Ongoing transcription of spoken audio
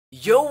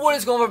Yo, what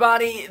is going on,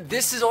 everybody?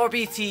 This is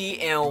RPT,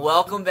 and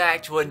welcome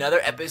back to another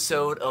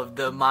episode of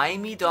the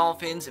Miami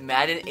Dolphins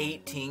Madden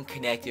 18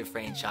 Connected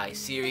Franchise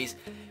Series.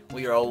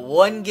 We are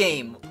one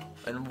game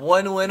and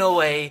one win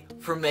away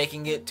from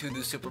making it to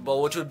the Super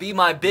Bowl, which would be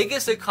my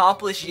biggest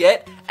accomplishment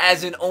yet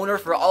as an owner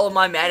for all of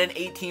my Madden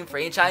 18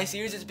 Franchise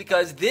Series. It's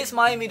because this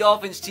Miami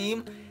Dolphins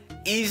team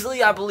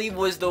easily, I believe,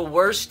 was the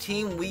worst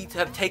team we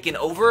have taken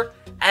over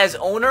as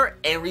owner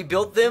and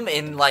rebuilt them,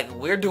 and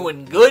we're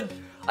doing good.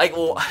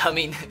 Well, I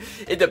mean,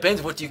 it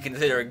depends what you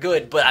consider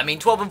good, but I mean,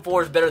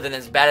 12-4 is better than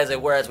as bad as they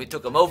were as we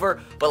took them over.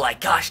 But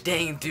gosh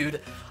dang,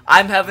 dude,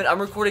 I'm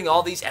recording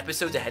all these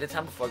episodes ahead of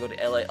time before I go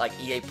to LA,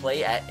 EA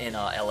Play in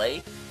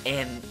LA,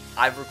 and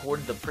I've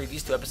recorded the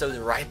previous two episodes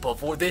right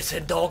before this.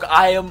 And dog,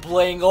 I am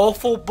playing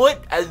awful,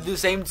 but at the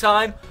same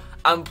time,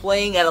 I'm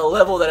playing at a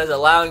level that is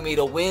allowing me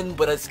to win.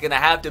 But it's gonna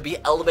have to be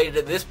elevated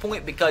at this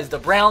point because the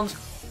Browns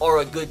are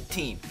a good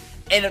team.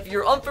 And if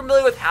you're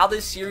unfamiliar with how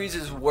this series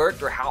has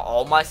worked, or how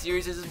all my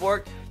series has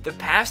worked, the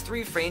past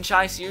three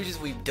franchise series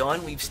we've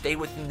done, we've stayed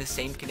within the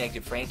same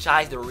connected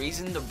franchise. The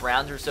reason the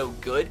Browns are so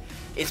good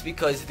is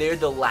because they're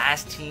the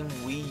last team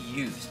we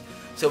used.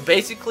 So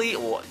basically,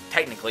 well,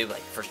 technically,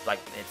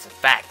 it's a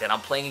fact that I'm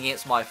playing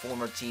against my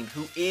former team,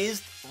 who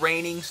is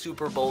reigning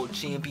Super Bowl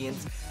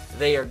champions.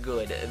 They are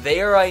good.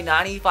 They are a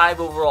 95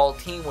 overall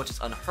team, which is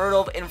unheard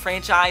of in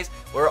franchise.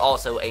 We're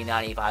also a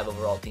 95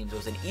 overall team, so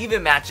it's an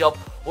even matchup.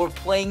 We're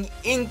playing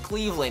in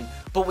Cleveland,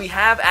 but we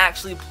have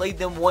actually played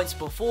them once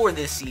before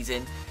this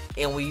season,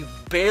 and we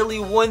barely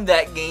won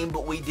that game,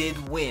 but we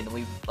did win.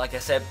 Like I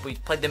said, we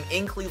played them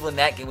in Cleveland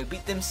that game. We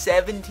beat them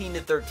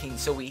 17-13,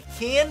 so we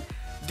can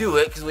do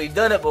it because we've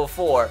done it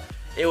before.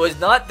 It was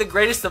not the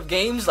greatest of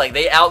games.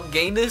 They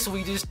outgained us.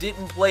 We just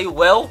didn't play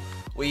well.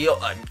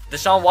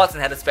 Deshaun Watson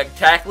had a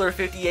spectacular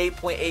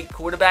 58.8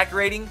 quarterback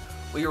rating.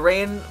 We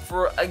ran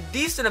for a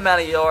decent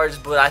amount of yards,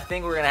 but I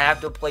think we're going to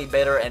have to play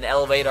better and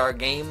elevate our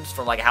games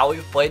from how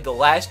we've played the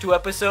last two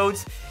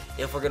episodes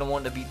if we're going to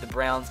want to beat the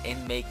Browns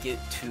and make it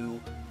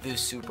to the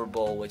Super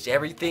Bowl, which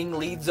everything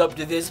leads up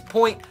to this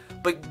point.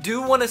 But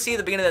do want to see at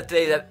the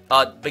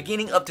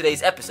beginning of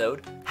today's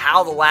episode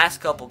how the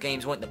last couple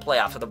games went in the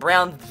playoffs. So the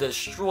Browns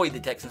destroyed the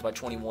Texans by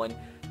 21.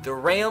 The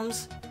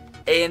Rams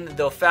and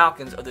the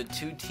Falcons are the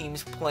two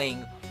teams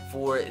playing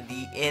for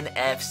the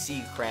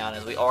NFC crown,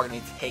 as we are going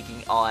to be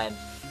taking on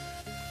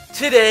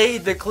today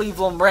the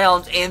Cleveland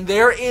Browns and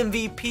their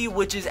MVP,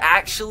 which is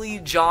actually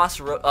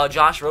Josh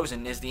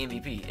Rosen is the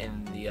MVP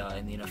in the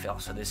NFL.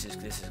 So this is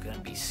going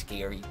to be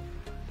scary.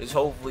 Just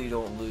hopefully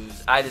don't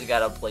lose. I just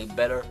gotta play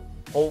better.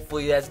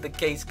 Hopefully that's the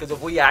case, because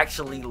if we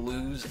actually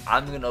lose,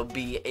 I'm going to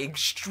be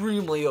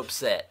extremely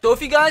upset. So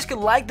if you guys could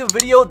like the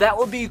video, that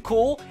would be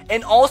cool.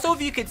 And also,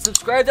 if you could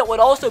subscribe, that would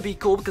also be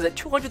cool, because at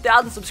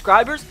 200,000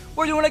 subscribers,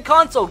 we're doing a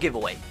console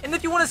giveaway. And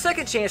if you want a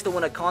second chance to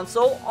win a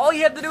console, all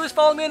you have to do is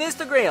follow me on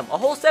Instagram. A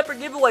whole separate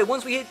giveaway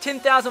once we hit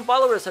 10,000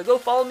 followers. So go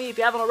follow me if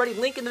you haven't already.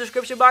 Link in the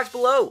description box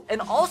below.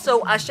 And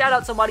also, I shout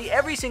out somebody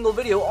every single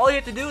video. All you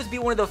have to do is be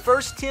one of the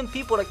first 10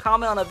 people to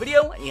comment on a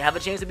video, and you have a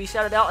chance to be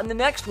shouted out in the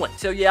next one.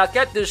 So yeah, I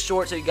kept this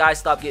short so you guys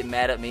stop getting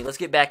mad at me. Let's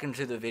get back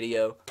into the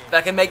video. If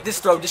I can make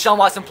this throw, Deshaun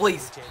Watson,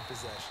 please.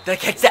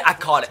 I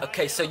caught it.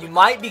 Okay, so you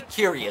might be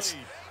curious.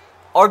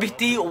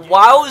 RBT,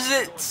 why was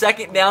it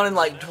second down in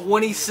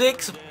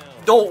 26?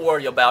 Don't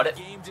worry about it.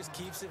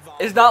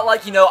 It's not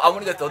I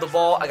went to go throw the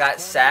ball, I got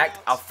sacked,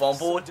 I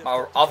fumbled,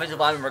 my offensive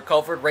lineman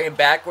recovered, ran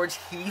backwards,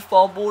 he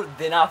fumbled,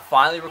 then I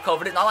finally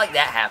recovered it. Not like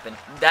that happened.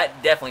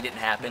 That definitely didn't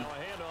happen.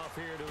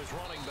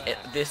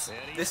 This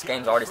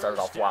game's already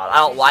started off wild. I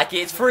don't like it.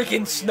 It's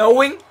freaking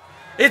snowing.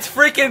 It's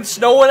freaking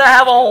snowing. I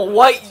have on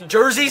white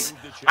jerseys.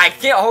 I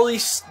can't hardly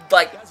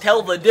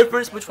tell the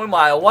difference between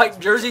my white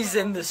jerseys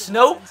and the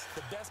snow.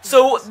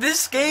 So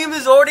this game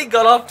has already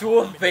got off to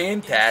a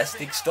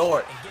fantastic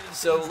start.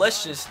 So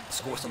let's just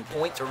score some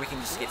points, or we can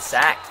just get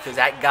sacked, because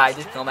that guy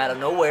just came out of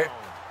nowhere.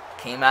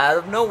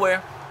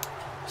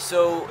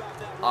 So,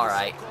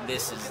 alright,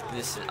 this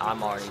is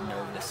I'm already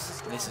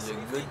nervous. This is a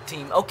good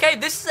team. Okay,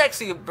 this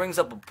actually brings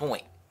up a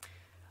point.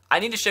 I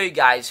need to show you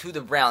guys who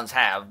the Browns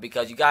have,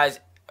 because you guys,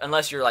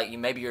 unless you're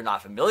maybe you're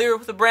not familiar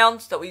with the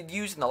Browns that we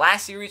used in the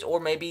last series, or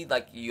maybe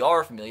you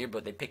are familiar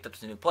but they picked up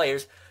some new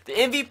players. The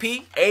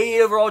MVP,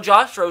 88 overall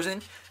Josh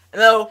Rosen.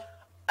 Though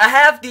a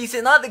half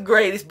decent, not the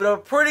greatest, but a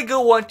pretty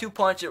good 1-2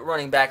 punch at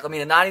running back. I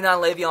mean, a 99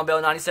 Le'Veon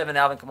Bell, 97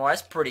 Alvin Kamara.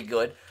 That's pretty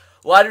good.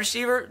 Wide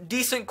receiver,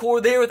 decent core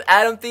there with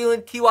Adam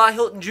Thielen, T.Y.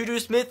 Hilton, Juju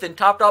Smith, and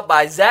topped off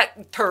by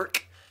Zach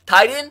Turk.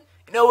 Tight end,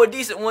 a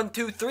decent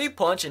 1-2-3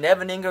 punch, and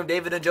Evan Ingram,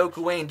 David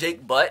Njoku, and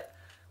Jake Butt.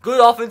 Good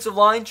offensive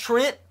line,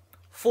 Trent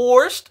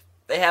Forrest.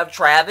 They have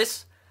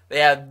Travis. They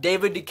have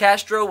David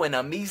DeCastro and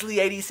a measly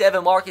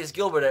 87 Marcus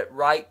Gilbert at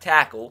right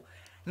tackle.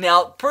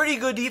 Now, pretty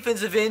good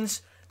defensive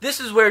ends. This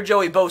is where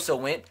Joey Bosa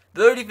went.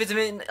 The other defensive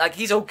end,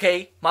 he's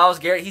okay. Myles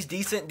Garrett, he's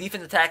decent.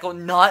 Defensive tackle,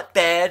 not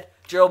bad.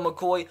 Gerald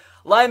McCoy.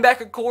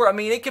 Linebacker core, I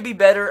mean, it could be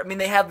better. I mean,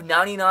 they have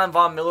 99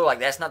 Von Miller.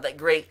 That's not that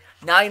great.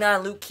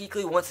 99 Luke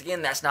Kuechly, once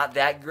again, that's not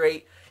that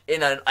great.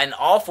 in an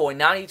awful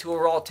 92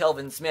 overall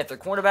Telvin Smith. Their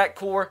cornerback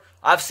core,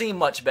 I've seen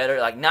much better.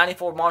 Like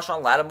 94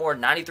 Marshawn Lattimore,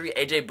 93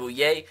 AJ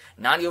Bouye,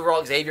 90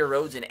 overall Xavier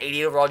Rhodes, and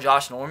 88 overall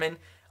Josh Norman.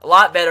 A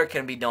lot better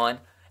can be done.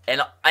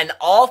 And an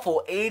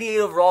awful 88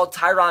 overall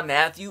Tyrann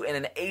Mathieu and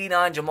an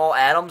 89 Jamal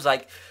Adams.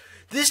 Like,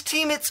 this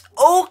team, it's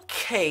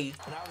okay,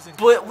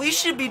 but we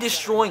should be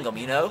destroying them,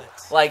 you know?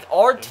 Like,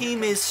 our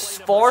team is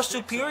far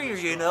superior,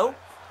 you know?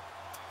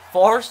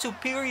 Far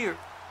superior.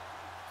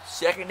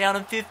 2nd down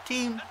and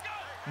 15.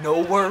 No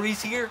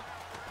worries here.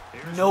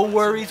 No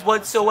worries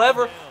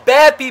whatsoever.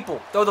 Bad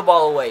people. Throw the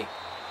ball away.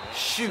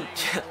 Shoot.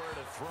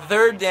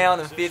 3rd down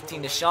and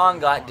 15. Deshaun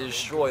got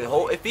destroyed.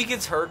 If he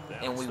gets hurt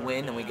and we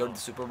win and we go to the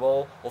Super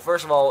Bowl, well,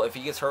 first of all, if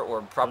he gets hurt,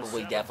 we're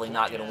probably definitely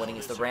not going to win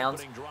against the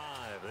Browns.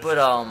 But,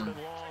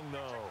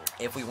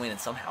 if we win and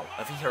somehow,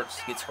 if he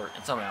gets hurt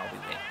and somehow we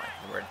win,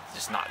 like, we're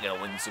just not going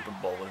to win the Super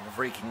Bowl with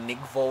freaking Nick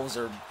Foles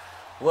or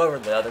whoever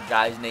the other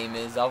guy's name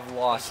is. I've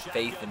lost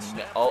faith in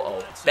him.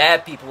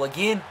 Bad people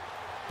again.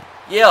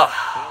 Yeah.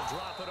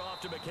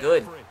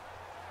 Good.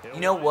 You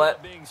know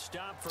what?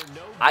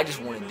 I just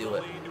want to do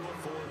it.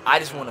 I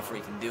just want to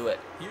freaking do it.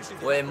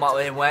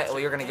 Well,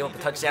 you're going to give up a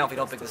touchdown if you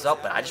don't pick this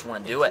up, but I just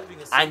want to do it.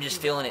 I'm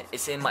just feeling it.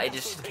 It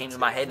just came to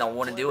my head and I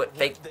want to do it.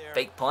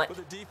 Fake punt.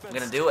 I'm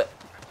going to do it.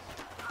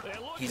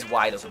 He's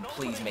wide open.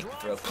 Please make the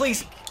throw.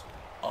 Please.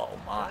 Oh,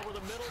 my.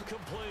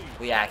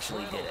 We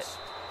actually did it.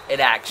 It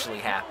actually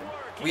happened.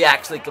 We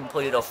actually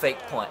completed a fake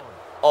punt.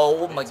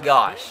 Oh, my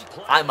gosh.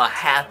 I'm a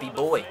happy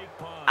boy.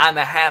 I'm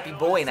a happy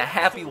boy in a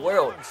happy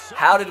world.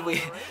 How did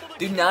we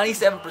do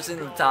 97% of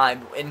the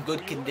time in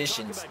good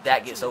conditions,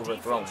 that gets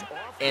overthrown.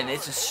 And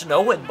it's just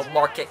snowing, but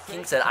Marquette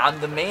King said, I'm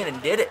the man,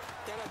 and did it.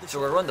 So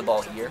we're run the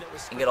ball here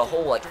and get a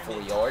whole, like,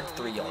 4 yards,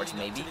 3 yards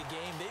maybe.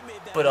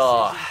 But,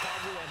 I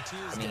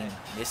mean,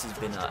 this has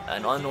been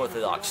an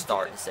unorthodox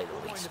start, to say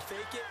the least.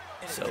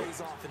 So,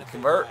 we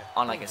convert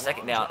on, like, a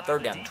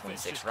 3rd down and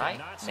 26,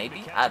 right?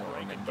 Maybe? I don't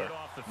remember.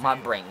 My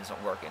brain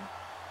isn't working.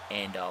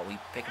 And we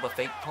pick up a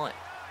fake punt.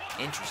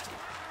 Interesting.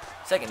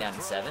 2nd down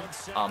and 7.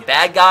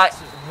 Bad guy.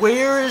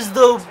 Where is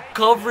the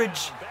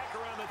coverage?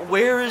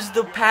 Where is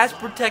the pass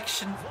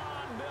protection?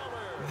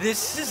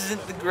 This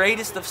isn't the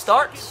greatest of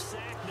starts.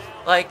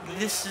 Like,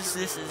 this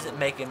isn't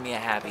making me a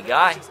happy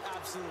guy.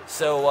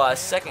 So,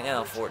 2nd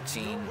down and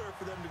 14.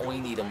 We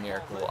need a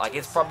miracle. Like,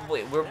 it's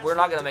probably, we're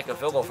not going to make a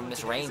field goal from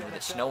this range with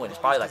it snowing. It's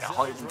probably like a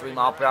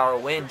 103-mile-per-hour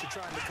wind.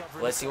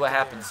 Let's see what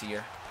happens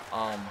here.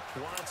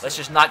 Let's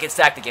just not get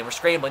sacked again. We're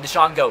scrambling.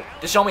 Deshaun, go.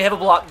 Deshaun, we have a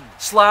block.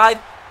 Slide.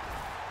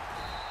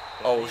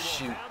 Oh,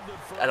 shoot.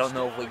 I don't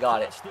know if we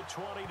got it.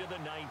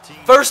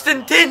 1st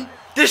and 10.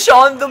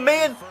 Deshaun, the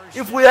man.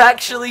 If we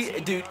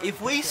actually, dude,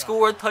 if we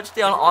score a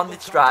touchdown on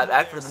this drive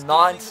after the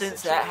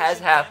nonsense that has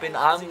happened,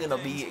 I'm going to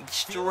be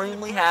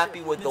extremely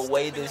happy with the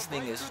way this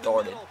thing is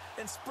started.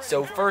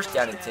 So 1st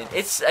down and 10.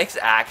 It's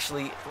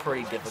actually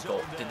pretty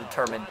difficult to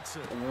determine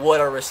what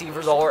our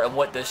receivers are and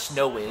what the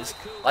snow is.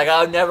 Like,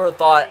 I never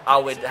thought I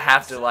would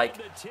have to, like,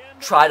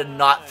 try to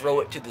not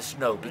throw it to the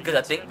snow, because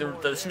I think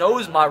the snow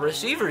is my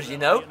receivers, you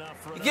know?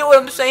 You get what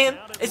I'm saying?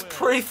 It's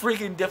pretty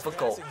freaking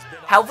difficult.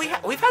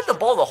 We've had the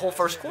ball the whole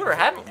 1st quarter,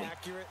 haven't we?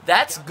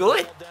 That's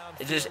good.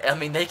 It just, I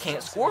mean, they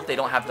can't score if they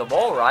don't have the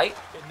ball, right?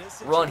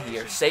 Run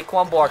here.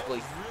 Saquon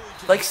Barkley.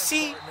 Like,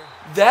 see,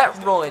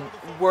 that run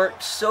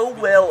worked so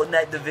well in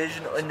that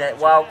division, in that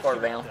wild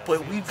card round,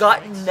 but we've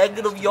gotten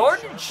negative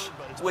yardage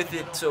with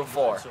it so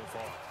far.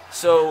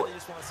 So,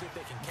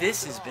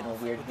 this has been a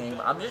weird game.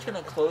 I'm just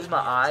going to close my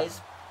eyes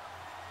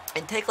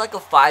and take like a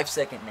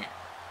 5-second nap.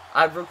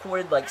 I've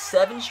recorded like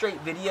 7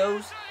 straight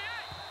videos,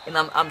 and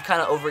I'm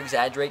kind of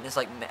over-exaggerating. It's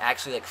like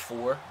actually like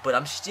 4, but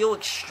I'm still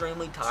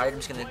extremely tired. I'm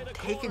just going to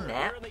take a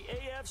nap,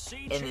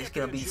 and it's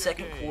going to be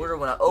 2nd quarter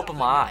when I open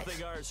my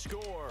eyes.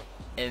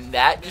 And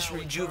that just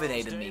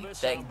rejuvenated me.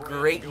 That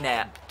great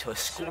nap to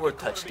score a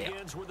touchdown.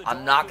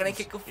 I'm not going to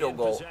kick a field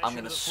goal. I'm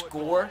going to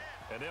score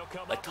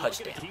a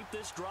touchdown.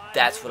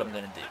 That's what I'm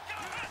going to do.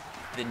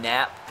 The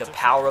nap, the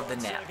power of the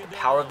nap, the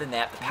power of the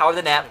nap, the power of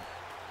the nap.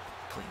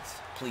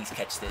 Please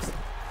catch this.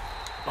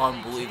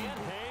 Unbelievable.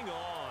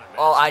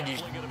 Oh, I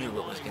just knew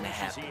it was going to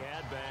happen.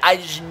 I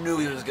just knew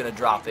he was going to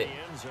drop it.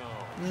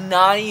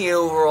 90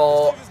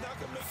 overall,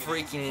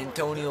 freaking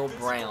Antonio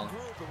Brown.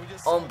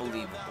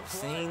 Unbelievable.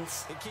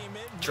 Scenes.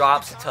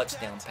 Drops a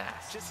touchdown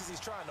pass.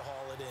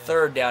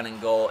 3rd down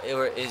and goal. It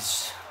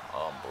is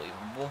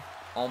unbelievable.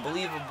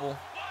 Unbelievable.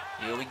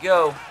 Here we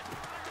go.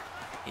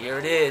 Here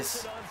it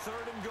is.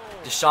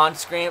 Deshaun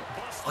Scramp.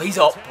 Oh, he's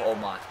up. Oh,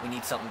 my. We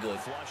need something good.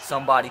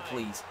 Somebody,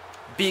 please.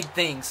 Big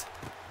things.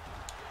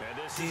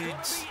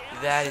 Dudes,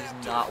 that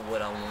is not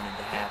what I wanted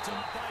to happen.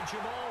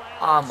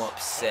 I'm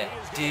upset,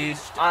 dude.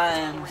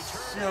 I'm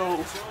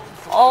so...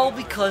 All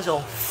because a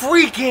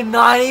freaking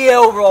 90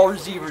 overall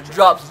receiver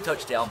drops a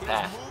touchdown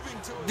pass.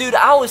 Dude,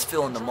 I was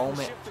feeling the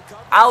moment.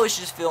 I was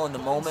just feeling the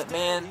moment,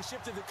 man.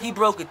 He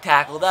broke a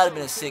tackle. That would have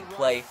been a sick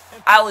play.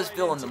 I was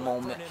feeling the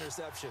moment.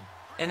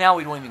 And now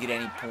we don't even get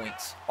any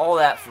points. All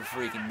that for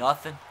freaking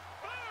nothing.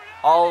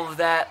 All of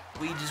that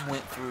we just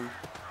went through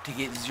to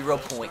get 0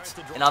 points.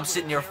 And I'm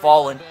sitting here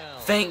falling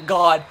Thank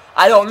God.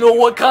 I don't know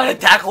what kind of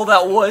tackle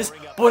that was,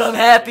 but I'm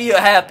happy it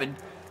happened.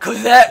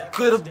 Because that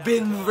could have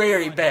been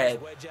very bad.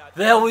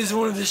 That was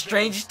one of the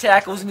strangest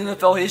tackles in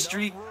NFL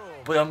history,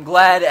 but I'm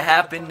glad it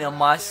happened on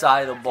my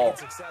side of the ball.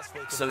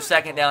 So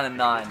 2nd down and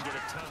 9.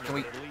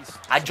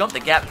 I jumped the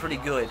gap pretty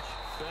good.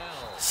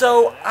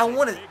 So I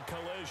want to...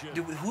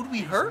 Who do we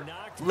hurt?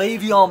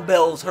 Le'Veon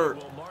Bell's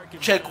hurt.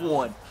 Check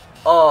 1.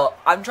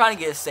 I'm trying to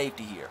get a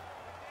safety here.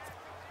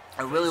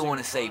 I really want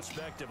a safety.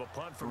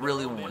 I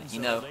really want it.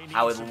 You know,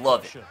 I would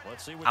love it.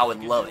 I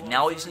would love it.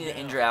 Now we just need to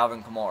injure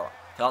Alvin Kamara.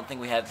 I don't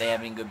think they have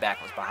any good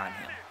backups behind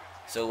him.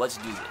 So let's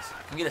do this.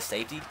 Can we get a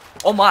safety?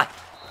 Oh my!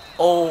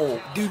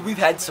 Oh, dude, we've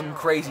had some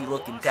crazy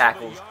looking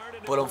tackles.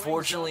 But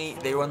unfortunately,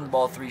 they run the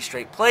ball 3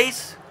 straight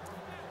plays.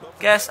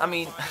 I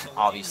mean,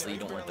 obviously you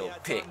don't want to throw a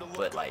pick,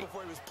 but like,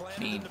 I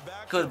mean,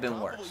 could have been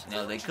worse. You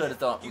know, they could have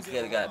thought we could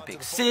have got a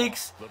pick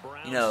 6.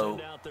 You know,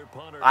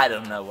 I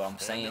don't know what I'm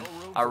saying.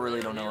 I really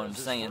don't know what I'm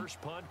saying.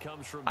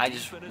 I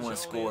just want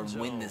to score and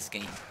win this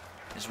game.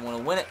 I just want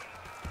to win it.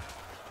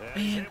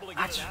 Man,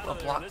 I just a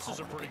block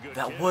punt.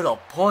 That what a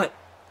punt.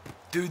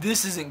 Dude,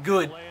 this isn't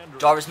good.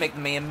 Jarvis make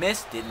the man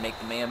miss. Didn't make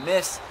the man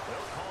miss.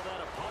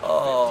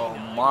 Oh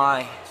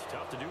my.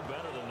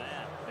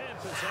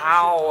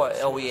 How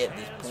are we at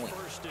this point?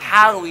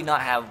 How do we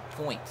not have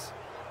points?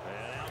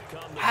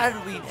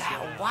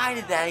 Why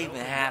did that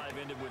even happen?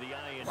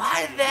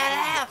 Why did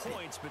that happen?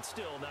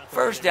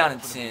 1st down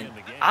and 10.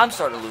 I'm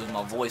starting to lose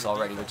my voice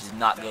already, which is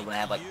not good when I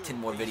have like 10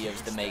 more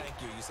videos to make.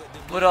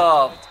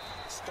 But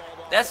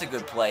that's a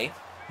good play.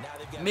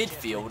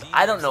 Midfield.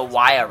 I don't know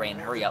why I ran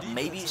hurry up.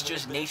 Maybe it's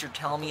just nature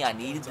telling me I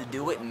needed to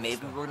do it, and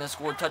maybe we're going to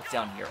score a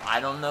touchdown here.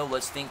 I don't know.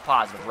 Let's think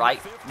positive, right?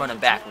 Running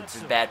backwards.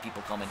 There's bad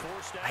people coming.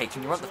 Hey,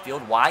 can you run the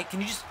field? Why? Can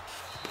you just...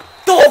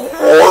 Oh,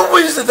 what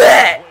was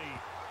that?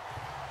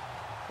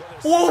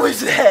 What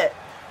was that?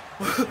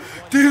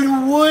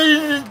 Dude,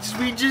 what did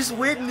we just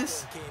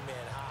witness?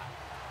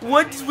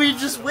 What did we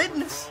just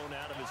witness?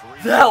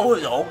 That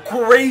was a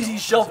crazy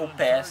shuffle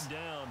pass.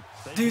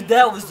 Dude,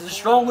 that was the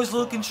strongest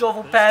looking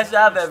shuffle pass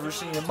I've ever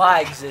seen in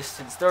my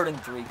existence. 3rd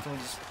and 3. Can we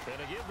just...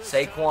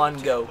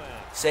 Saquon, go.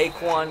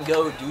 Saquon,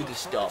 go do the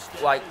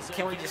stuff. Like,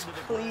 can we just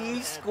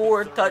please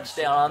score a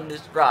touchdown on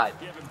this drive?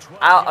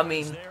 I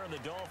mean,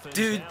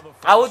 dude,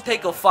 I would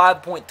take a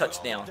 5-point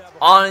touchdown.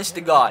 Honest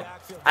to God.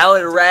 I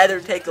would rather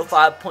take a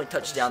 5-point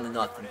touchdown than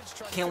nothing.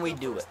 Can we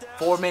do it?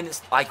 4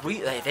 minutes. Like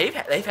they've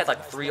had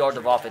like 3 yards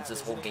of offense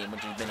this whole game,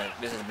 which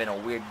has been a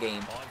weird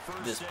game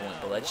at this point.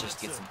 But let's just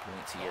get some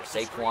points here.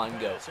 Saquon,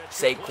 go.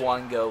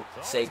 Saquon, go.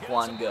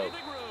 Saquon, go.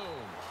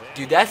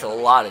 Dude, that's a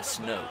lot of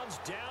snow.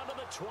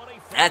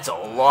 That's a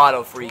lot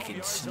of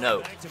freaking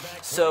snow.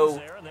 So,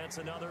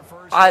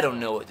 I don't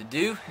know what to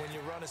do.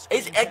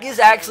 It's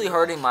actually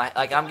hurting my...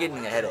 Like, I'm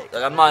getting a headache.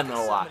 Like, I'm not even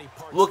gonna lie.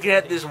 Looking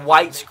at this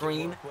white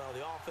screen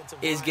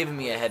is giving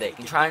me a headache.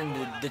 And trying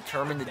to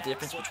determine the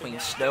difference between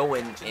snow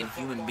and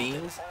human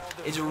beings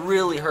is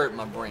really hurting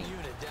my brain.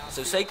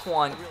 So,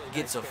 Saquon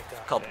gets a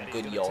couple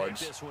good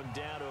yards.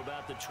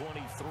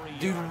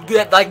 Dude,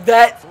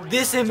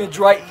 this image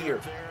right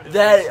here,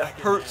 that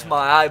hurts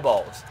my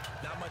eyeballs.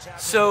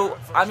 So,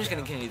 I'm just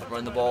going to continue to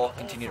run the ball,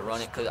 continue to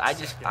run it, because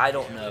I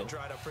don't know.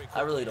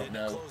 I really don't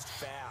know.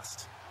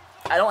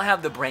 I don't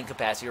have the brain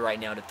capacity right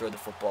now to throw the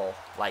football,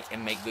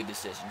 and make good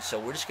decisions. So,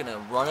 we're just going to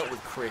run it with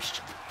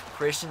Christian.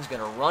 Christian's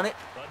going to run it.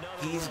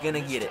 He's going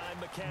to get it.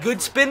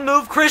 Good spin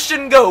move,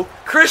 Christian, go.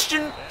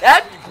 Christian,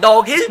 that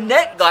dog, his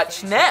neck got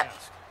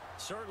snapped.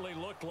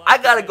 I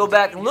got to go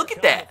back and look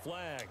at that.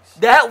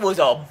 That was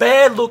a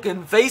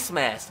bad-looking face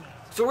mask.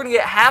 So, we're going to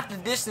get half the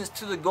distance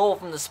to the goal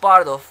from the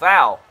spot of the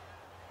foul.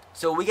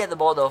 So we get the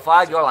ball to the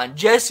 5-yard line.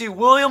 Jesse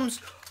Williams,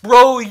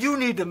 bro, you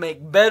need to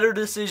make better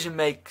decision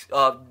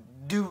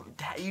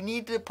you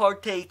need to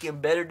partake in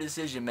better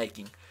decision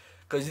making,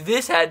 because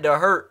this had to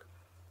hurt.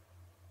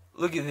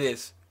 Look at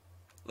this.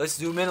 Let's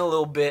zoom in a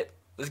little bit.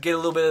 Let's get a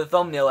little bit of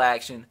thumbnail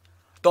action.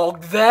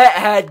 Dog, that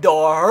had to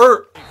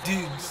hurt,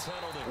 dudes.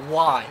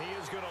 Why?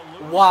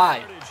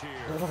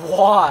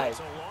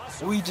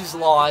 We just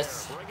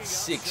lost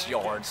 6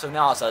 yards. So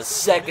now it's a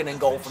 2nd and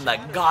goal from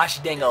that gosh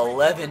dang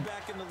 11.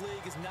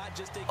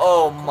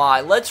 Oh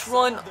my, let's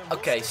run.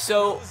 Okay,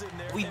 so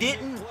we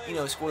didn't,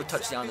 score a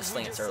touchdown to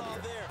slants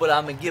earlier, but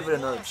I'm going to give it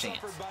another chance.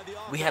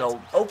 We had an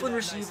open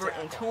receiver,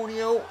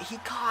 Antonio. He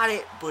caught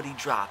it, but he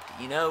dropped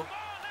it,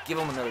 Give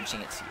him another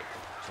chance here.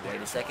 So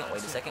wait a second.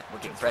 We're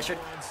getting pressured.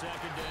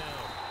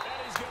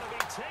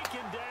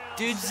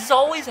 Dude, this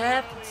always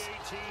happens.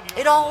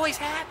 It always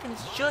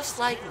happens just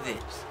like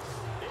this.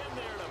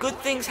 Good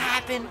things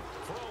happen,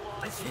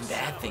 but then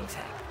bad things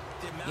happen.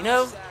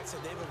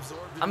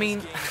 I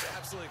mean,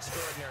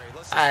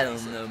 I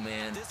don't know,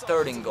 man.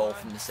 3rd and goal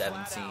from the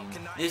 17.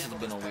 This has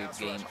been a weird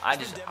game.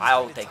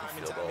 I'll take a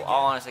field goal.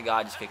 I'll honestly,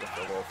 God, just kick a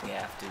field goal if we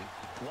have to.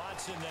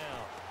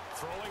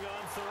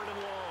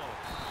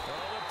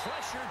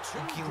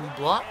 Can we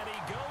block?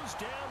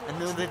 I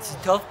know that's a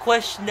tough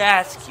question to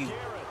ask you,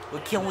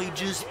 but can we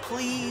just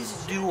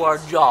please do our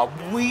job?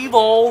 We've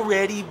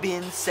already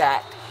been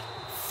sacked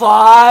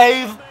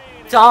 5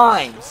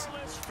 times.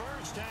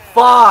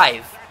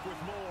 5.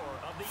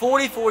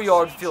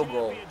 44-yard field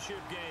goal.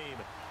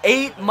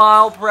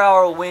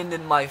 8-mile-per-hour wind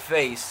in my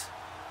face.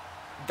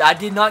 I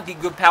did not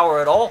get good power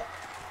at all.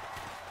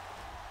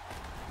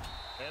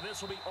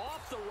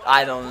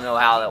 I don't know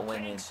how that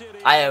went in.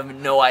 I have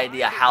no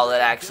idea how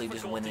that actually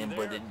just went in,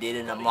 but it did,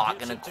 and I'm not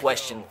going to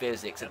question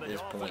physics at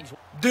this point.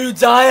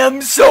 Dudes, I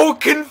am so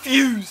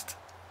confused.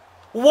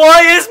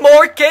 Why is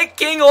Marquette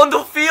King on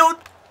the field?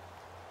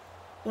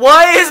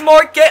 Why is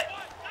Marquette...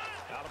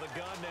 Out of the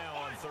gun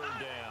now on 3rd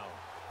down.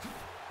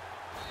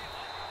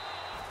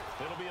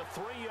 It'll be a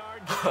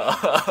 3-yard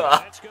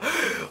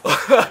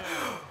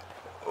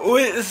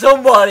gain.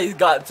 Somebody's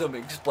got some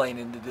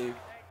explaining to do.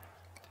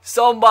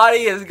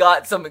 Somebody has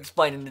got some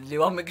explaining to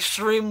do. I'm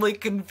extremely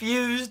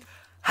confused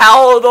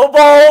how the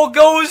ball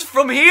goes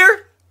from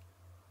here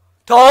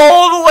to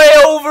all the way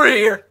over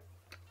here.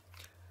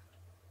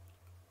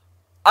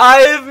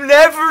 I've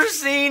never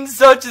seen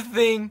such a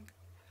thing.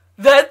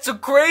 That's a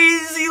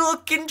crazy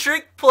looking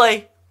trick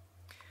play.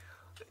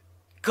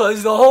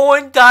 Because the whole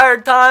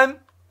entire time,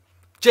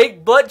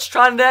 Jake Butt's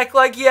trying to act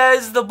like he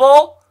has the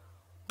ball.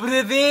 But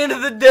at the end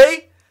of the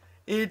day,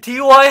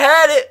 T.Y.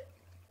 had it.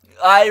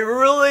 I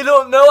really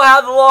don't know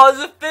how the laws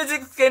of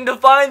physics can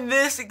define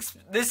this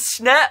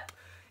snap,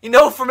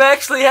 from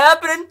actually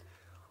happening.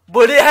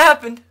 But it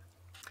happened.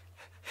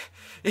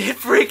 It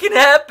freaking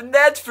happened,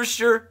 that's for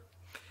sure.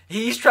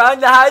 He's trying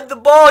to hide the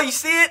ball, you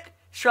see it?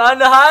 He's trying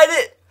to hide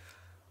it.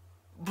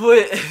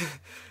 But at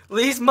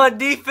least my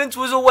defense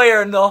was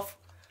aware enough.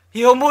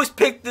 He almost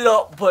picked it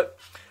up, but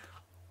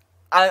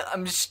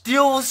I'm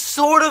still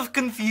sort of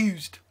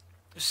confused.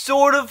 But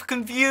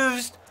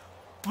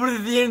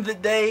at the end of the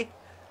day,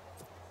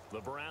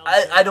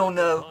 I don't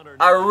know.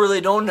 I really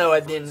don't know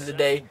at the end of the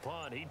day.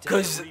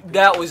 Because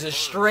that was a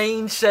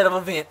strange set of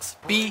events.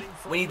 B,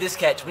 we need this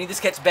catch. We need this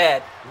catch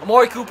bad.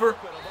 Amari Cooper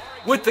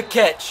with the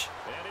catch.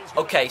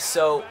 Okay,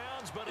 so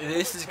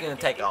this is going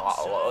to take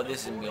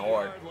this is going to be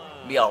hard.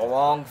 It'll be a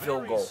long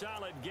field goal.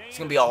 It's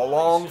going to be a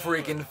long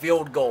freaking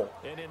field goal.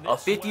 A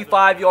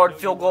 55-yard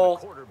field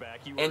goal.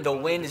 And the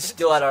wind is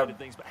still at our...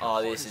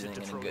 Oh, this isn't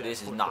going to go.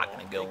 This is not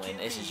going to go in.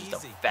 This is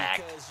just a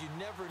fact.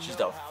 Just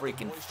a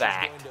freaking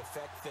fact.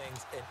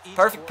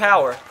 Perfect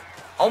power.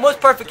 Almost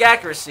perfect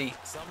accuracy.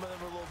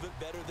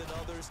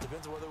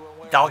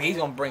 Dog, he's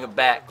going to bring it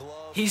back.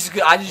 He's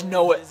good. I just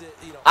know it.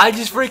 I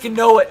just freaking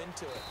know it.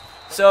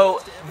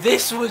 So,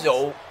 this was...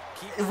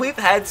 We've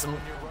had some...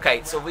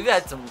 Okay, so we've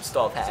had some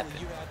stuff happen.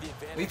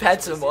 We've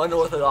had some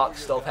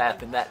unorthodox stuff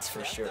happen, that's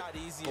for sure.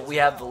 But we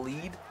have the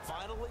lead.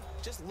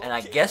 And I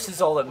guess it's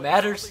all that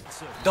matters.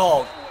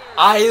 Dog,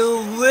 I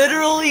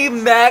literally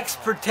max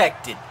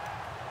protected.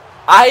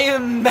 I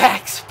am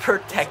max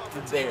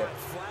protected there.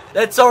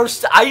 That's our...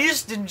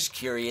 I'm just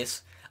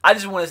curious.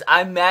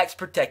 I'm max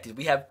protected.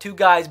 We have 2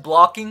 guys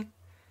blocking.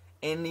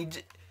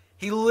 And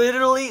he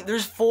literally...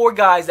 There's 4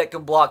 guys that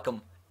can block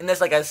him. And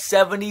that's like a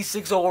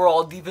 76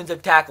 overall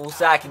defensive tackle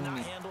sacking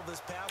me.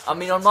 I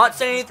mean, I'm not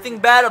saying anything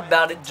bad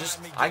about it. Just,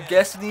 I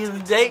guess at the end of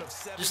the day,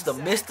 just a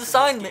missed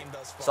assignment.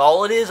 That's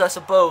all it is, I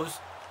suppose.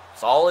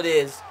 That's all it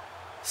is.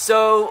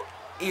 So,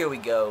 here we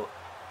go.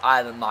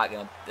 I'm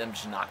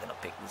just not gonna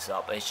pick this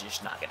up. It's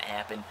just not gonna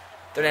happen.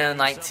 They're down to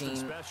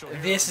 19.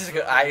 This is,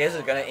 I guess,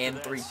 it's gonna end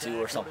 3-2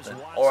 or something,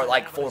 or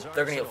like 4.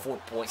 They're gonna get 4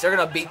 points. They're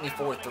gonna beat me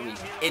 4-3.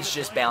 It's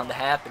just bound to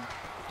happen.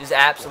 Just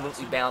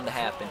absolutely bound to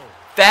happen.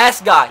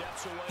 Fast guy.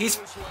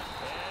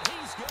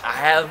 I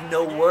have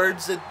no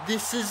words.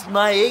 This is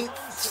my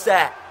 8th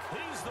sack.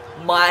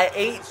 My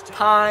 8th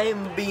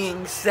time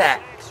being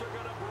sacked.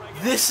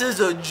 This is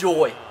a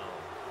joy.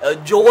 A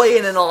joy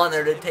and an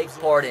honor to take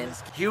part in.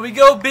 Here we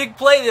go. Big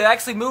play. They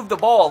actually moved the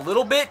ball a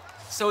little bit.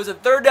 So it's a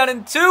 3rd down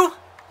and 2.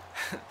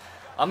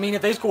 I mean,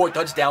 if they score a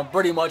touchdown,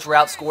 pretty much we're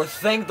outscored.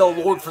 Thank the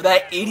Lord for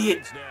that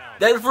idiot.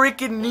 That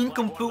freaking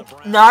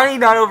nincompoop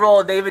 99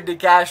 overall David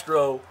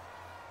DeCastro.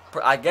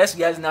 I guess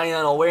he has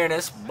 99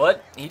 awareness,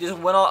 but he just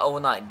went off. Oh,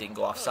 he didn't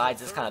go off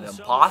sides. It's kind of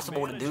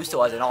impossible to do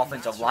so as an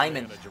offensive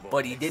lineman,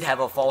 but he did have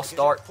a false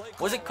start.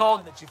 What's it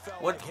called?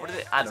 What is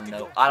it? I don't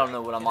know. I don't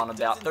know what I'm on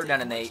about. 3rd down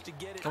and 8.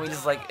 Can we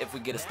just, like, if we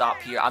get a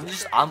stop here? I'm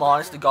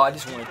honest to God, I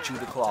just want to chew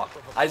the clock.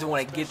 I just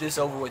want to get this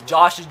over with.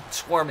 Josh is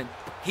squirming.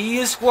 He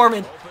is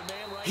squirming.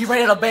 He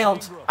ran out of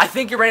bounds. I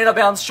think he ran out of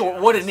bounds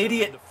short. What an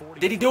idiot.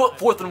 Did he do it?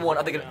 4th and 1.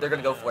 I think they're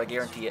going to go for it. I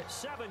guarantee it.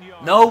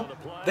 No,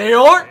 they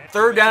aren't.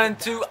 3rd down and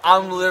 2.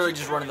 I'm literally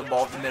just running the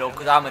ball up the middle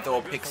because I'm going to throw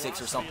a pick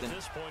 6 or something.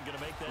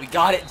 We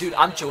got it. Dude,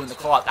 I'm chewing the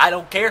clock. I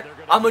don't care.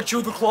 I'm going to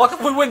chew the clock.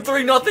 If we win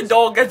 3-0,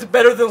 dog, that's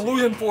better than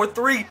losing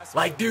 4-3.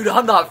 Like, dude,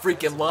 I'm not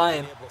freaking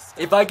lying.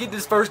 If I get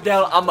this 1st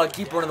down, I'm going to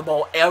keep running the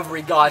ball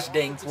every gosh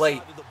dang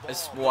play.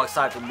 Well,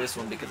 aside from this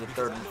one because of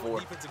 3rd and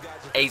 4.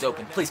 A's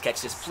open. Please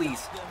catch this,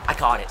 please. I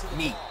caught it.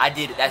 Me. I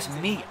did it. That's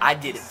me. I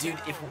did it. Dude,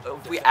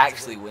 if we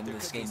actually win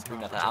this game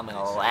 3-0, I'm going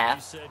to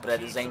laugh. But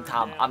at the same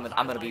time, I'm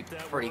gonna be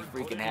pretty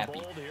freaking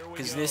happy.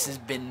 Because this has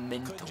been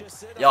mental.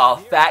 Y'all,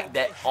 the fact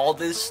that all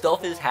this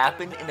stuff has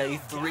happened in a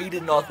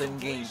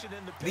 3-0 game.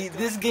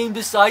 This game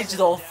decides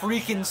the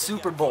freaking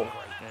Super Bowl.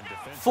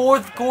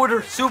 4th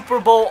quarter Super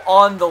Bowl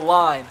on the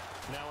line.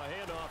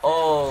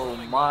 Oh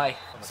my.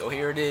 So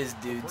here it is,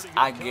 dudes.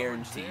 I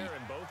guarantee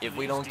if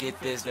we don't get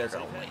this, they're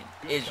going to win.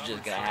 It's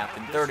just going to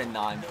happen. 3rd and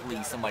 9.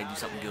 Please, somebody do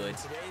something good.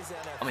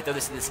 I'm going to throw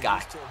this to this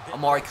guy.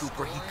 Amari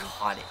Cooper, he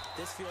caught it.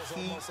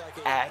 He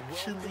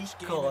actually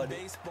caught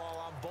it.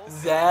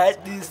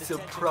 That is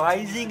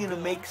surprising, and it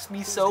makes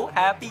me so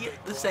happy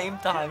at the same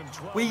time.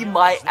 We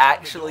might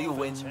actually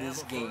win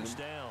this game.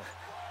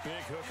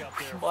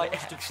 We might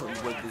actually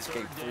win this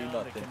game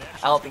 3-0.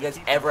 I don't think that's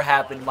ever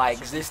happened in my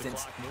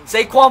existence.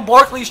 Saquon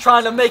Barkley's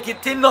trying to make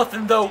it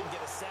 10-0 though.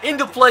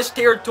 Into plush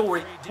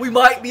territory. We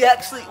might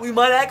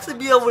actually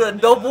be able to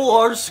double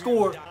our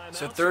score.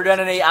 So 3rd down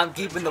and 8. I'm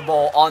keeping the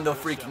ball on the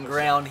freaking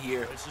ground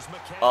here.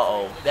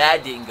 Uh-oh,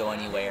 that didn't go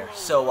anywhere.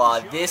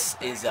 So this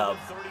is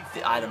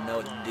I don't know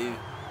what to do.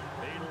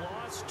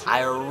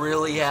 I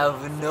really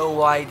have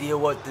no idea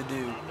what to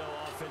do.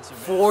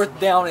 4th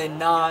down and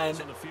 9.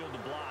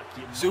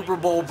 Super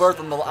Bowl berth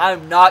on the line.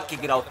 I'm not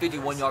kicking out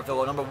 51-yard field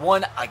goal. Number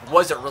 1,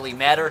 wasn't really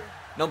matter.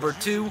 Number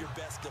 2,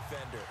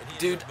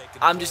 dude,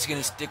 I'm just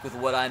gonna stick with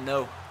what I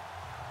know.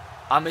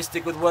 I'm just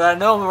gonna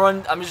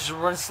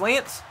run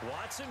slants.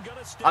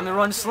 I'm gonna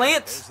run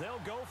slants.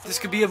 This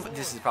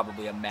is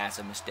probably a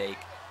massive mistake.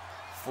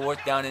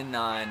 4th down and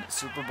 9.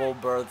 Super Bowl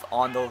berth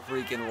on the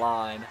freaking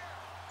line.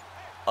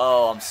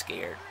 Oh, I'm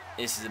scared.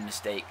 This is a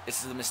mistake.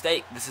 This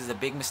is a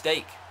big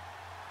mistake.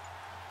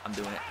 I'm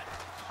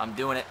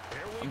doing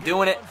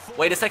it.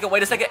 Wait a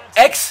second.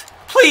 X,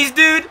 please,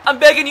 dude. I'm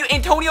begging you,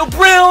 Antonio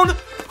Brown.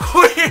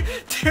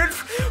 Dude,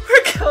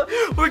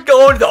 we're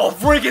going to the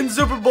freaking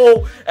Super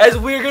Bowl as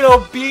we're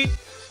gonna beat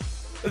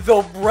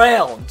the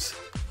Browns.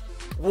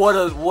 What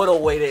a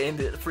way to end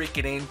it.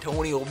 Freaking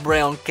Antonio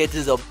Brown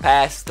catches a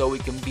pass so we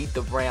can beat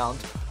the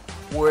Browns.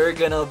 We're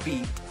gonna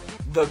beat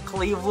the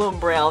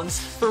Cleveland Browns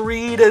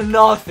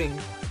 3-0.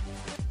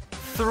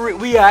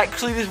 We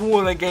actually just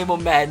won a game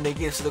of Madden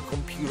against the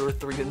computer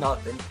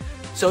 3-0.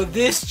 So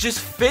this just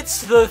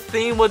fits the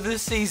theme of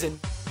this season.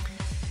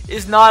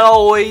 It's not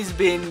always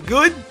been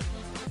good.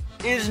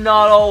 It's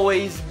not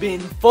always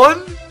been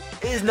fun.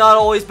 It's not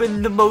always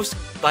been the most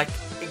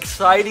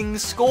exciting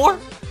score.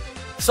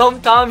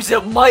 Sometimes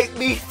it might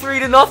be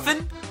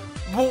 3-0,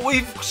 but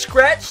we've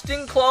scratched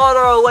and clawed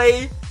our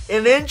way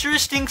in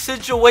interesting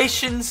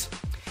situations.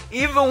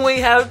 Even when we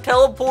have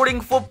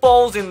teleporting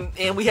footballs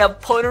and we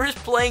have punters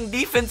playing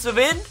defensive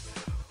end,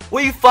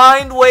 we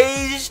find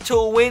ways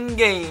to win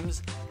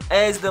games.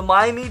 As the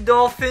Miami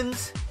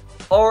Dolphins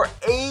are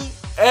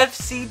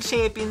AFC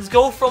champions,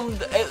 go from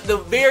the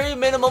very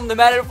minimum, no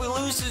matter if we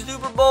lose the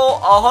Super Bowl,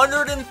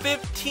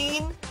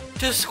 115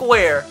 to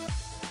square.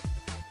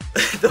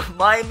 The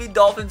Miami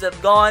Dolphins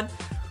have gone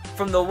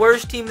from the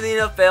worst team in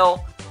the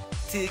NFL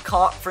to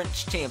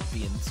conference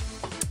champions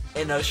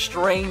in a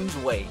strange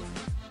way.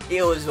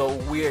 It was a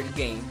weird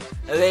game.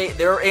 The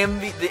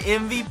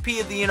MVP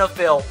of the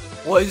NFL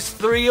was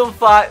 3 of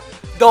 5.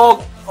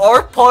 Dog,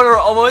 our punter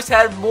almost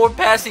had more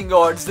passing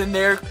yards than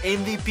their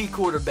MVP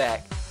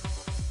quarterback.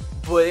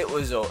 But it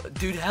was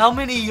dude, how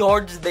many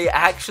yards did they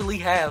actually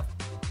have?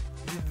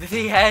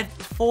 They had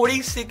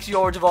 46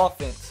 yards of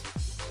offense.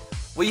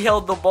 We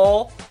held the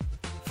ball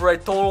for a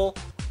total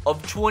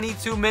of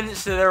 22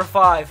 minutes to their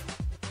 5.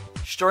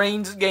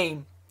 Strange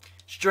game.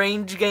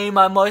 Strange game,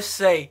 I must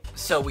say.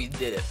 So we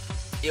did it.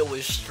 It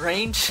was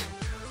strange,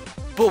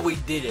 but we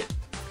did it.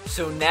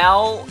 So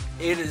now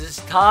it is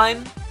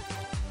time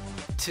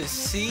to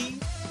see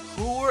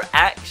who we're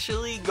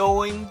actually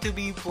going to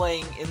be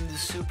playing in the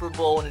Super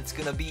Bowl, and it's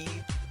going to be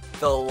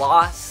the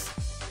Los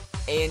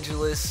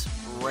Angeles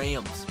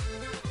Rams.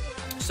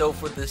 So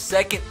for the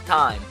second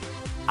time,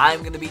 I'm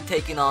going to be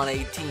taking on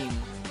a team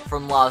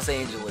from Los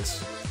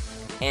Angeles,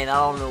 and I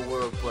don't know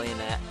where we're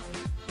playing at.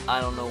 I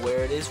don't know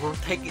where it is.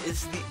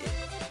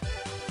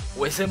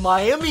 It's in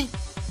Miami.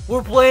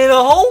 We're playing at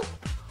home.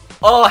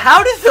 Oh,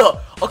 how did the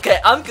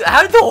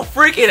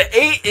freaking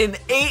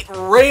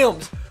 8-8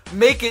 Rams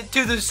make it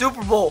to the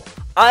Super Bowl?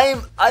 I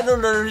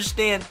don't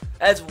understand.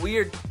 That's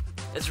weird.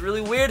 It's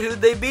really weird. Who did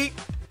they beat?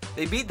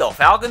 They beat the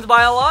Falcons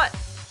by a lot.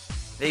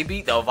 They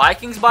beat the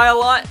Vikings by a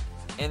lot,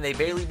 and they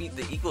barely beat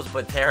the Eagles.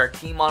 But they're a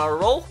team on a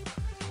roll,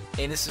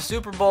 and it's the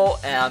Super Bowl,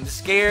 and I'm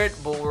scared,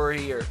 but we're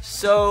here.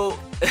 So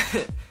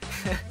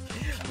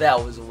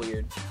that was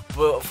weird.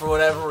 But for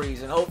whatever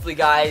reason, hopefully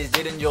guys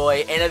did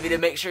enjoy, and if you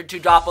did, make sure to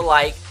drop a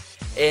like.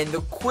 And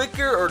the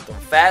quicker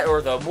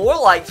the more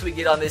likes we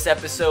get on this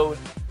episode,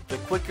 the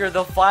quicker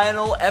the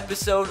final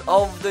episode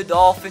of the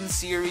Dolphins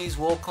series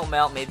will come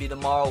out. Maybe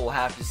tomorrow, we'll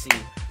have to see.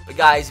 But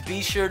guys,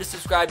 be sure to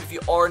subscribe if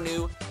you are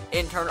new,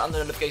 and turn on the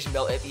notification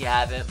bell if you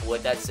haven't. But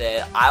with that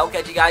said, I'll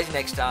catch you guys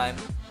next time.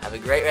 Have a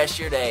great rest of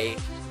your day.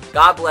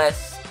 God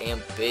bless,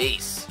 and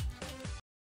peace.